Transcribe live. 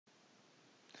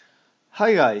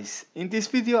Hi guys, in this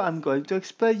video I'm going to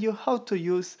explain you how to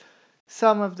use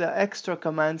some of the extra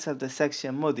commands of the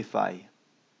section modify.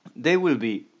 They will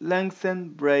be lengthen,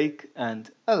 break and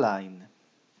align.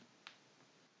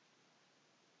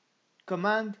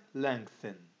 Command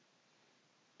lengthen.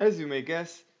 As you may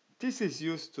guess, this is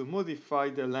used to modify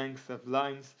the length of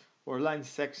lines or line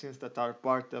sections that are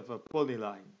part of a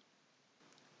polyline.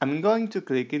 I'm going to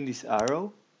click in this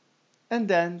arrow and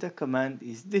then the command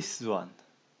is this one.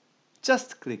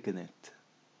 Just click on it.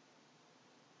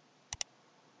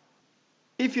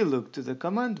 If you look to the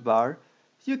command bar,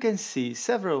 you can see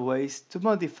several ways to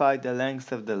modify the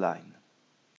length of the line.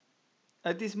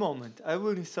 At this moment, I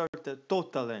will insert the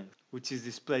total length, which is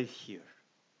displayed here.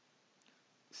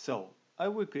 So, I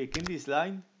will click in this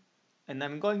line and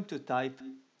I'm going to type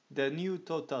the new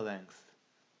total length.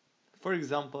 For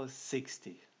example,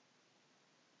 60.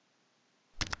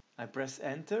 I press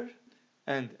enter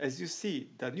and as you see,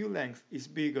 the new length is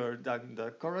bigger than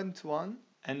the current one.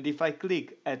 And if I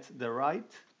click at the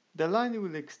right, the line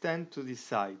will extend to this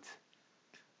side.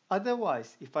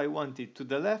 Otherwise, if I want it to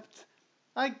the left,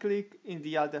 I click in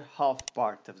the other half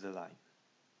part of the line.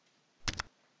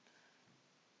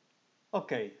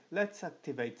 Okay, let's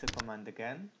activate the command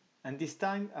again. And this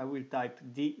time I will type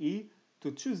DE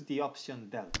to choose the option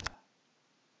delta.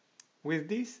 With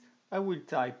this, I will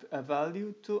type a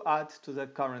value to add to the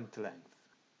current length.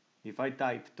 If I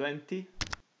type 20,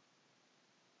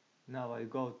 now I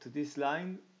go to this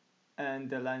line and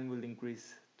the line will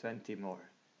increase 20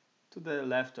 more, to the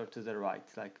left or to the right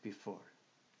like before.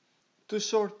 To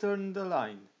shorten the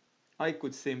line, I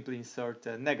could simply insert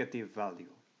a negative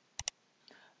value.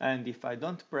 And if I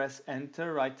don't press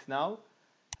enter right now,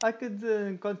 I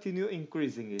could continue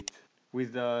increasing it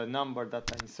with the number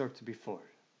that I inserted before.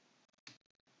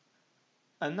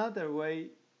 Another way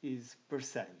is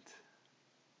percent.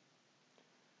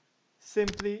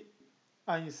 Simply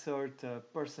I insert a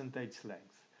percentage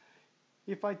length.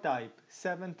 If I type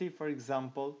 70 for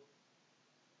example,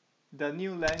 the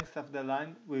new length of the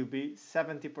line will be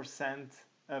 70%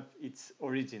 of its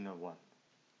original one.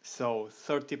 So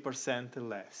 30%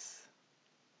 less.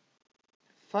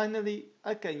 Finally,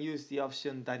 I can use the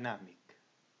option dynamic.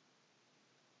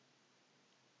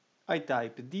 I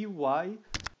type dy,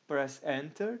 press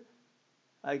enter,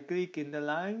 I click in the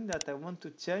line that I want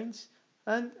to change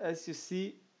and as you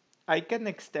see, I can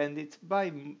extend it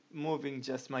by moving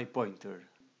just my pointer.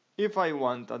 If I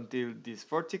want until this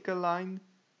vertical line,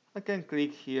 I can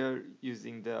click here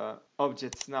using the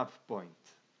object snap point.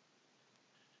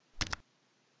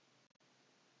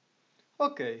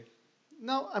 Okay,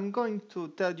 now I'm going to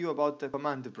tell you about the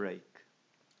command break.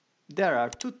 There are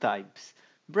two types,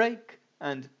 break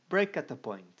and break at a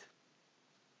point.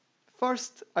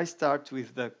 First, I start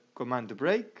with the command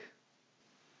break,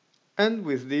 and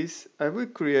with this I will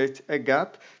create a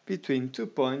gap between 2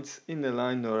 points in a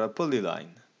line or a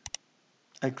polyline.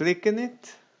 I click on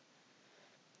it.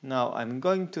 Now I'm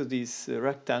going to this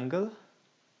rectangle.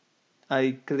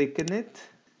 I click on it.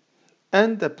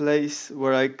 And the place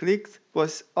where I clicked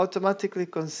was automatically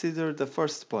considered the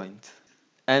first point.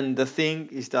 And the thing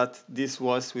is that this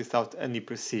was without any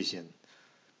precision.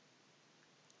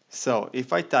 So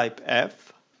if I type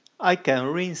F, I can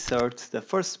reinsert the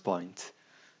first point.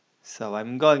 So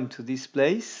I'm going to this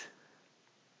place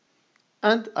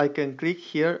and I can click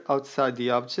here outside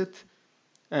the object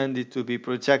and it will be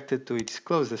projected to its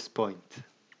closest point.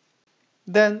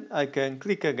 Then I can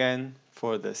click again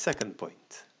for the second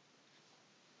point.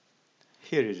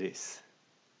 Here it is.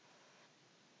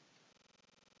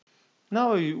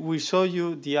 Now we show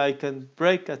you the icon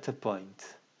break at a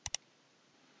point.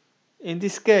 In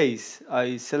this case,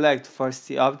 I select first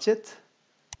the object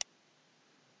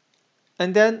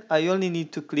and then I only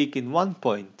need to click in one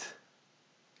point.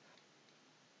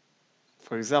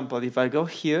 For example, if I go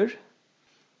here,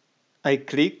 I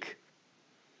click,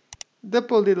 the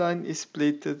polyline is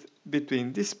split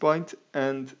between this point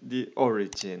and the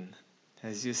origin,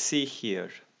 as you see here.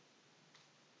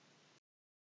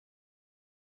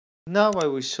 Now I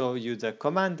will show you the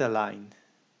command align.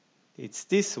 It's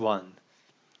this one.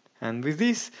 And with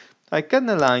this, I can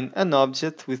align an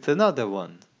object with another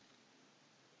one.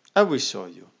 I will show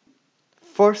you.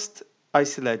 First, I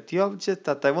select the object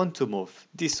that I want to move,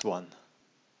 this one.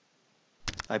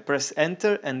 I press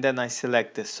enter and then I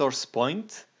select the source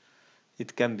point.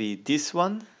 It can be this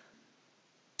one.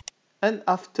 And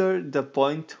after the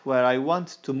point where I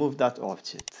want to move that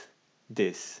object,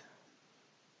 this.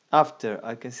 After,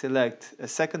 I can select a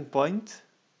second point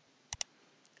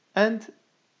and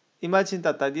imagine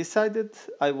that I decided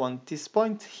I want this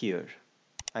point here.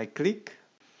 I click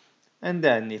and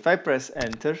then if I press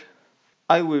enter,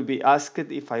 I will be asked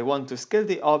if I want to scale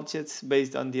the objects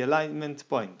based on the alignment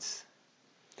points.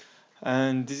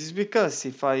 And this is because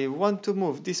if I want to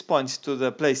move these points to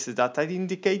the places that I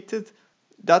indicated,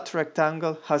 that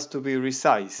rectangle has to be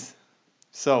resized.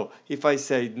 So if I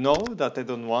say no, that I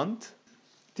don't want,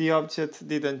 the object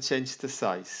didn't change the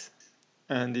size,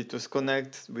 and it was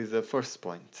connected with the first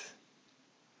point.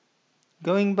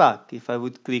 Going back, if I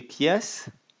would click yes,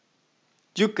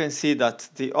 you can see that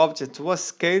the object was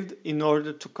scaled in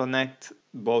order to connect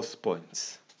both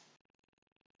points.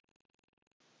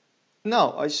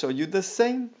 Now I show you the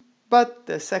same, but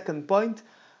the second point,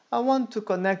 I want to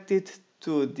connect it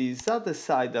to this other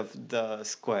side of the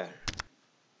square.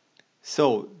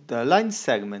 So the line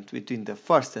segment between the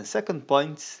first and second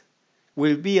points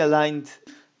will be aligned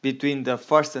between the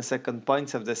first and second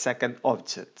points of the second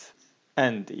object.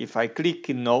 And if I click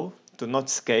in no to not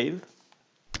scale,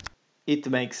 it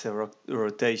makes a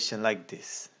rotation like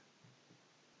this.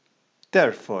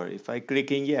 Therefore, if I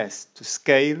click in yes to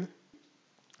scale,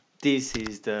 this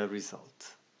is the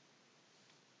result.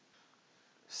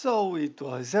 So it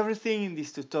was everything in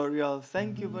this tutorial.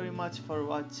 Thank you very much for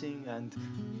watching, and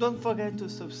don't forget to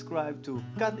subscribe to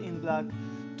Cut in Black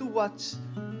to watch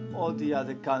all the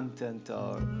other content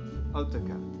on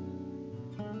Autocad.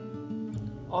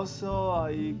 Also,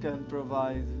 I can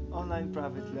provide online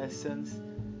private lessons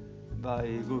by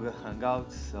Google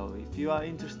Hangouts, so if you are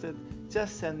interested,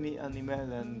 just send me an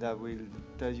email and I will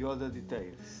tell you all the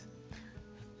details.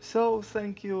 So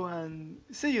thank you and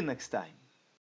see you next time.